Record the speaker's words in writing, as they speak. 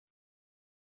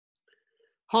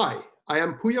Hi, I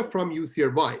am Puya from UC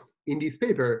Irvine. In this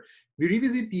paper, we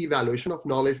revisit the evaluation of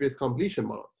knowledge-based completion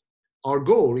models. Our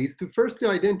goal is to firstly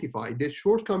identify the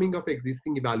shortcoming of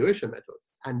existing evaluation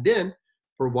methods, and then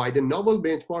provide a novel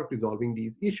benchmark resolving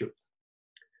these issues.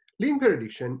 Link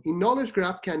prediction in knowledge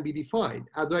graph can be defined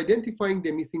as identifying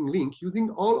the missing link using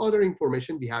all other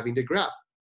information we have in the graph.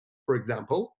 For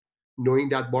example, knowing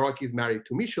that Barack is married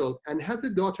to Michelle and has a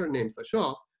daughter named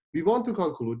Sasha, we want to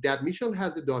conclude that Michelle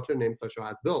has a daughter named Sasha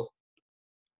as well.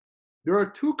 There are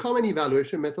two common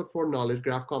evaluation methods for knowledge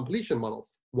graph completion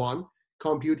models. One,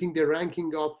 computing the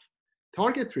ranking of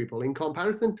target triple in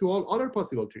comparison to all other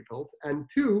possible triples, and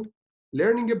two,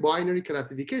 learning a binary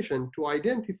classification to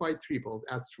identify triples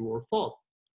as true or false.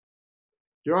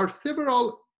 There are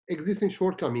several existing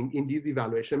shortcomings in these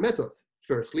evaluation methods.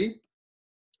 Firstly,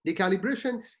 the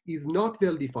calibration is not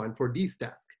well defined for these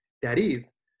tasks. That is,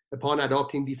 upon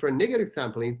adopting different negative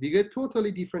samplings, we get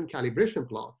totally different calibration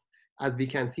plots, as we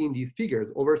can see in these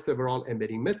figures over several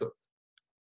embedding methods.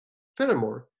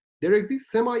 Furthermore, there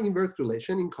exists semi-inverse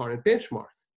relation in current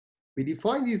benchmarks. We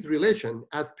define these relations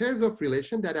as pairs of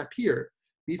relations that appear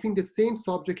between the same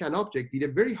subject and object with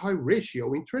a very high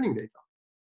ratio in training data.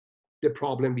 The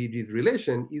problem with these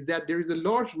relations is that there is a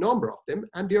large number of them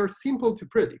and they are simple to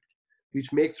predict,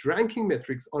 which makes ranking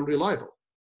metrics unreliable.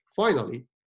 Finally,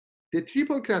 the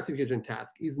triple classification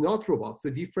task is not robust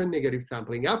to different negative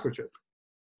sampling approaches.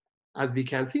 As we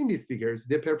can see in these figures,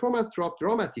 the performance dropped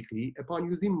dramatically upon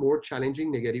using more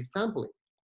challenging negative sampling.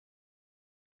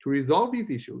 To resolve these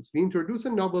issues, we introduced a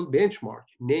novel benchmark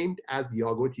named as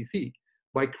YAGO-TC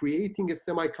by creating a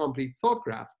semi-complete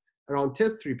subgraph around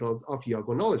test triples of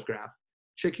YAGO knowledge graph,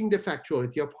 checking the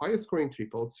factuality of high-scoring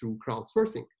triples through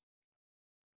crowdsourcing.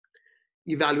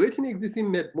 Evaluating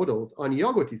existing models on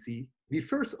YAGO-TC, we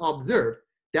first observed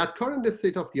that current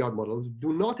state-of-the-art models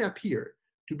do not appear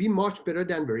to be much better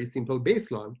than very simple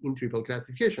baseline in triple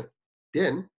classification.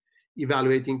 Then,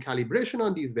 evaluating calibration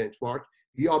on these benchmarks,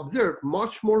 we observe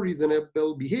much more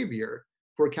reasonable behavior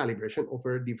for calibration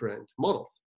over different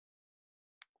models.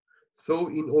 So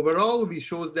in overall, we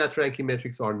shows that ranking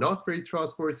metrics are not very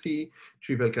trustworthy,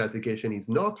 triple classification is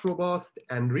not robust,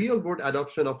 and real-world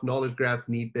adoption of knowledge graph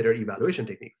need better evaluation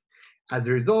techniques. As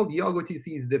a result,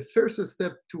 YAGO-TC is the first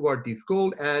step toward this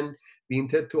goal, and we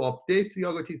intend to update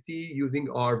YAGO-TC using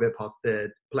our web-hosted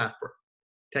platform.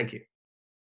 Thank you.